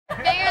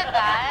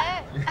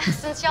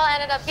Since y'all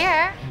ended up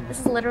here, this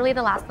is literally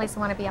the last place I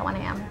want to be at 1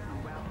 a.m.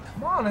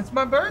 Come on, it's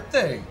my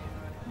birthday.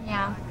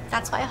 Yeah,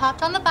 that's why I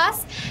hopped on the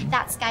bus,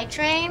 that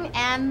SkyTrain,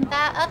 and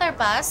that other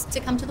bus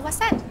to come to the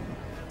West End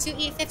to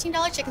eat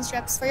 $15 chicken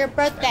strips for your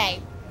birthday.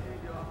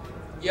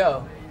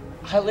 Yo,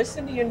 I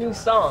listened to your new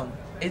song.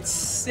 It's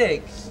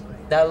sick.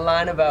 That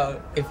line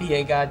about if he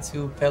ain't got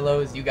 2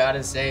 pillows, you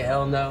gotta say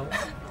hell no.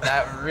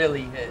 That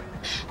really hit.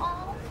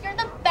 Oh, you're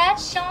the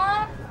best,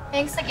 Sean.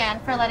 Thanks again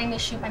for letting me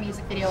shoot my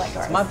music video like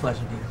yours. It's my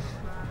pleasure, dude.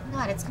 Oh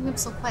God, it's coming up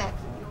so quick.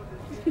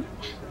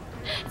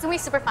 It's gonna be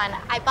super fun.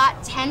 I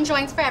bought 10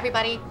 joints for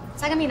everybody.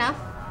 Is that gonna be enough?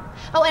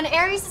 Oh, and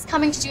Aries is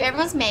coming to do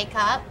everyone's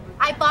makeup.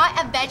 I bought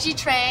a veggie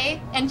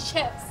tray and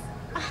chips.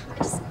 I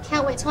just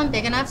can't wait till I'm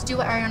big enough to do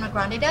what Ariana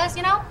Grande does,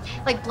 you know?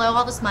 Like blow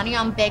all this money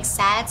on big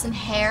sets and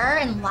hair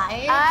and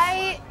lights.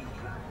 I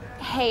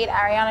hate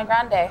Ariana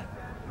Grande.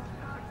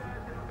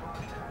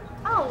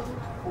 Oh,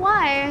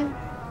 why?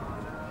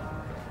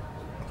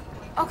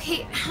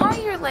 Okay, how are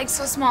your legs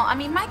so small? I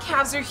mean, my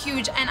calves are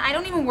huge and I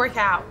don't even work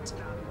out.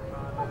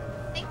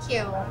 Thank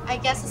you. I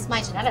guess it's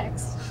my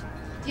genetics.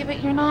 Yeah,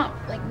 but you're not,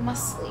 like,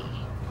 muscly.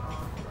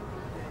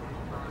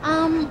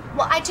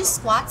 Well, I do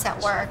squats at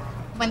work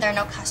when there are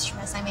no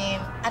customers. I mean,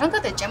 I don't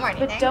go to the gym or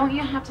anything. But don't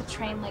you have to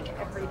train, like,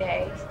 every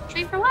day?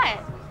 Train for what?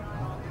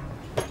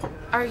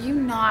 Are you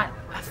not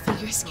a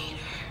figure skater?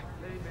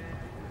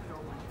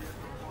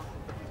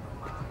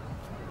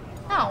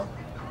 No.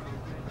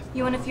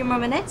 You want a few more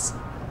minutes?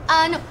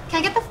 No. Can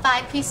I get the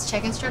 5-piece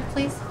chicken strip,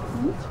 please?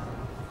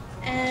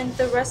 And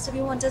the rest of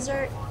you want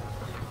dessert?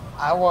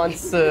 I want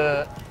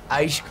the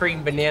ice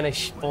cream banana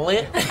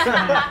split. Don't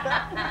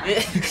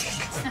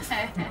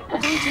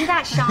do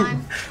that,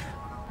 Sean.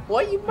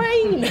 What you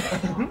mean?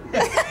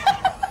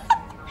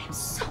 I'm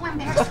so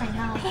embarrassed right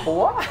now.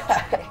 Why?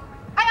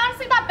 I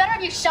honestly thought better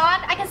of you,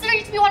 Sean. I consider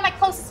you to be one of my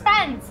closest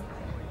friends.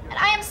 And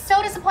I am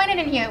so disappointed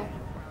in you.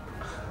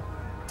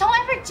 Don't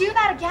ever do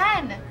that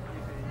again.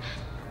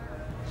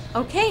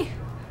 Okay.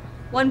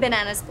 1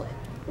 banana split.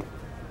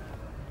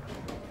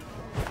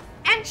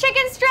 And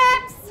chicken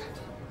strips!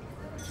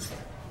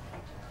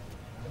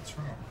 What's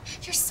wrong?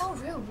 You're so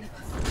rude.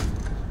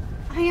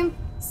 I am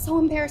so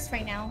embarrassed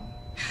right now.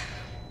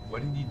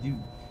 What did you do?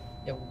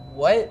 Yeah,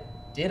 what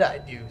did I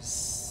do?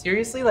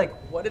 Seriously? Like,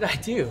 what did I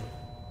do?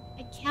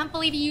 I can't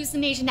believe you used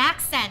an Asian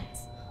accent.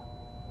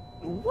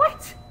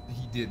 What?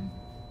 He didn't.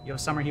 Yo,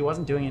 Summer, he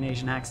wasn't doing an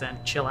Asian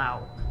accent. Chill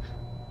out.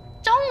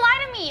 Don't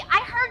lie to me.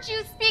 I heard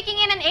you speaking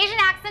in an Asian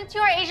accent to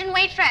our Asian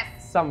waitress.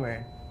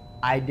 Summer,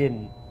 I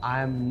didn't.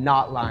 I'm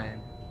not lying.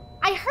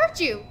 I heard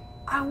you.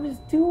 I was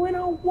doing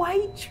a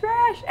white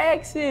trash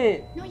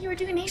accent. No, you were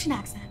doing an Asian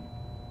accent.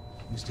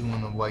 He was doing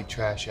a white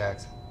trash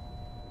accent.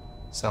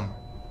 Summer,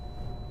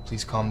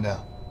 please calm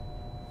down.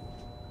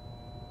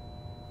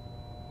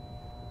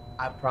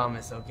 I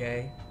promise,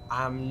 okay?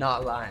 I'm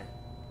not lying.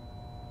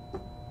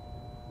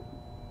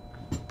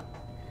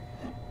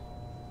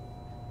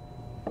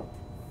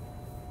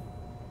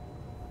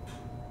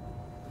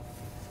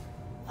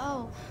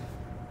 Oh.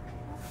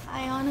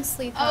 I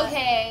honestly thought...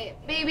 Okay,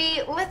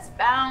 baby, let's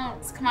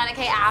bounce. Come on,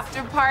 okay,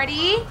 after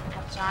party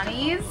at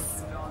Johnny's.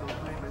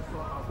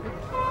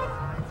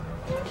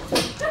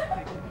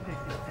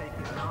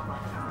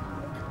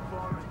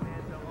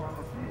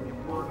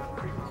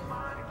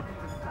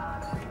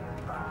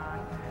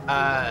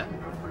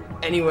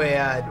 Anyway,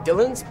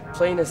 Dylan's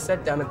playing a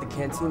set down at the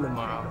canteen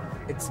tomorrow.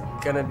 It's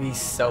gonna be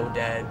so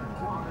dead.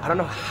 I don't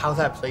know how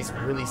that place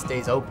really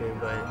stays open,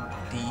 but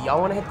do y'all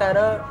wanna hit that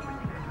up?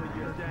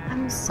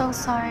 I'm so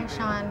sorry,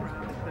 Sean.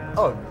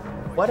 Oh,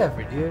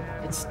 whatever, dude.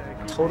 It's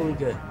totally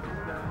good.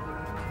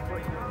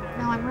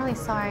 No, I'm really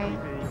sorry.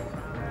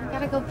 I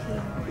gotta go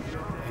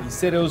pee. He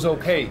said it was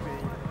okay.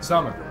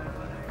 Summer.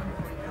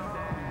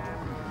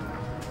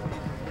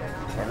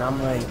 And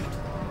I'm like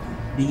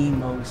the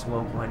most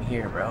woke one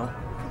here, bro.